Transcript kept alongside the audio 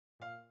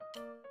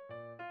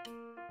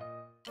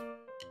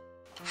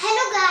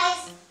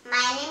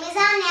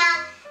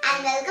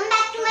and welcome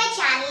back to my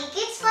channel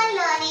Kids Fun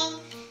Learning.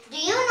 Do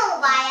you know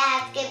why I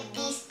have kept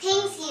these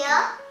things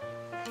here?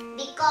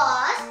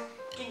 Because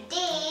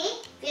today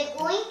we are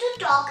going to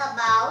talk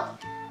about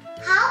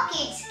how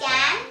kids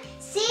can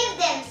save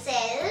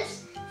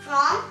themselves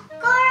from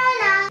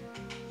Corona.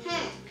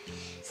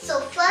 So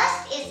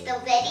first is the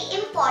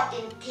very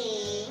important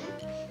thing,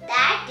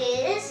 that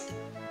is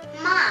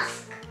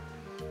mask.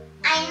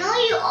 I know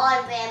you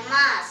all wear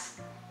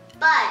masks,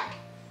 but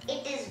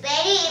it is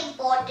very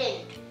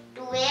important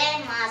to wear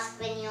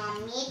mask when you are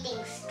meeting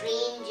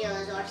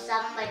strangers or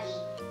somebody.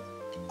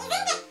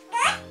 Isn't it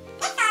good?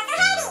 It's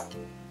also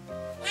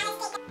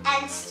healthy.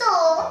 And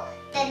so,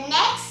 the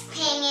next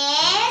thing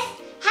is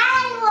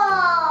hand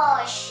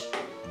wash.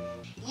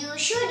 You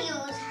should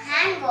use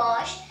hand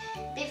wash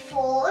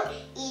before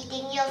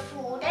eating your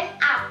food and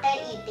after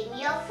eating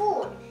your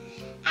food.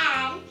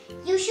 And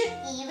you should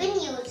even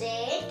use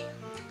it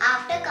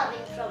after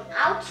coming from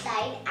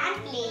outside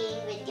and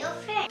playing with your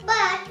friends.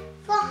 But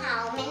for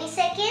how many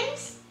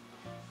seconds?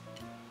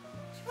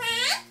 1,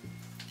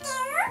 2,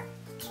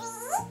 3,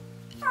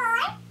 4,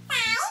 5,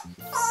 6,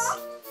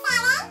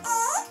 7,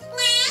 8,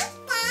 9,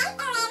 10,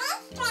 11,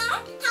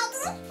 12,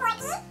 13,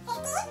 14,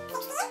 15,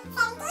 16,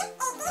 17,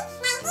 18,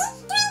 19,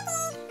 20.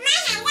 My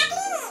hands are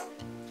clean.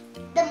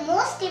 The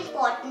most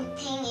important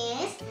thing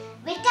is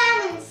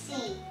vitamin C.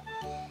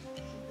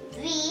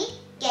 We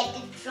get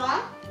it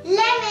from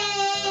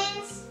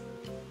lemons.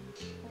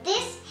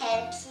 This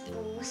helps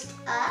boost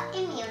our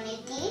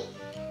immunity,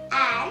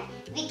 and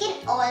we can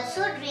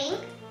also drink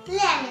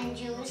lemon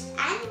juice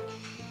and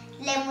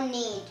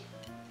lemonade.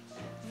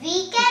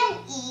 We can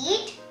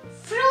eat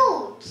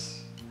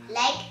fruits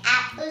like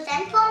apples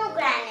and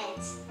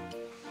pomegranates.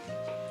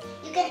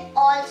 You can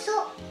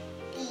also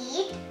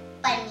eat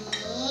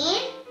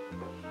paneer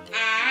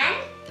and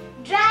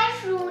dry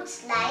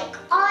fruits like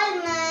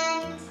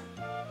almonds.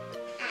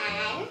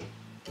 And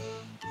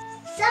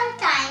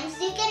sometimes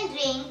you can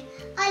drink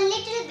a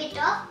little bit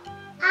of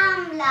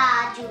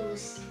amla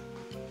juice.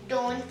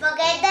 Don't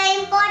forget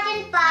the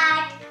important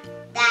part,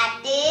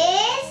 that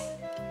is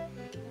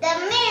the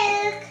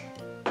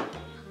milk.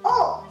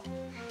 Oh,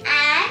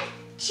 and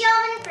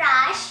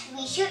Chyawanprash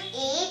we should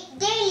eat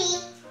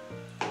daily.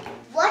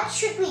 What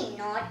should we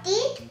not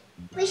eat?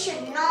 We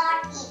should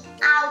not eat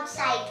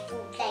outside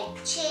food like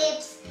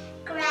chips,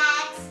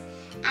 cracks,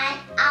 and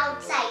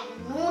outside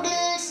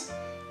noodles,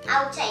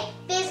 outside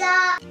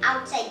pizza,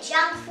 outside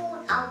junk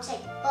food,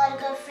 outside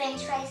burger,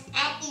 french fries,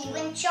 and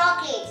even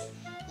chocolates.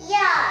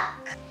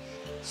 Yuck!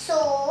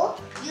 So,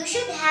 you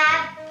should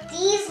have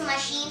these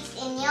machines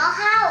in your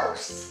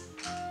house.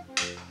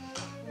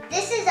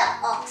 This is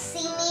an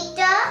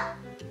oximeter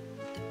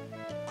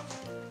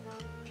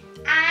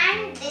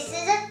and this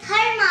is a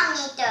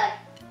thermometer.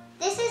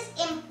 This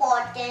is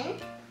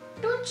important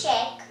to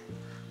check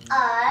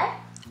our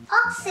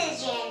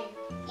oxygen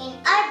in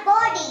our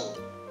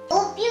body.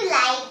 Hope you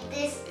like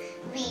this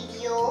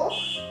video,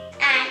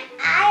 and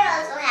I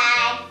also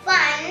had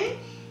fun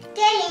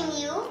telling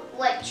you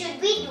what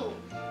should we do.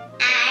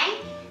 And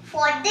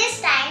for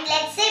this time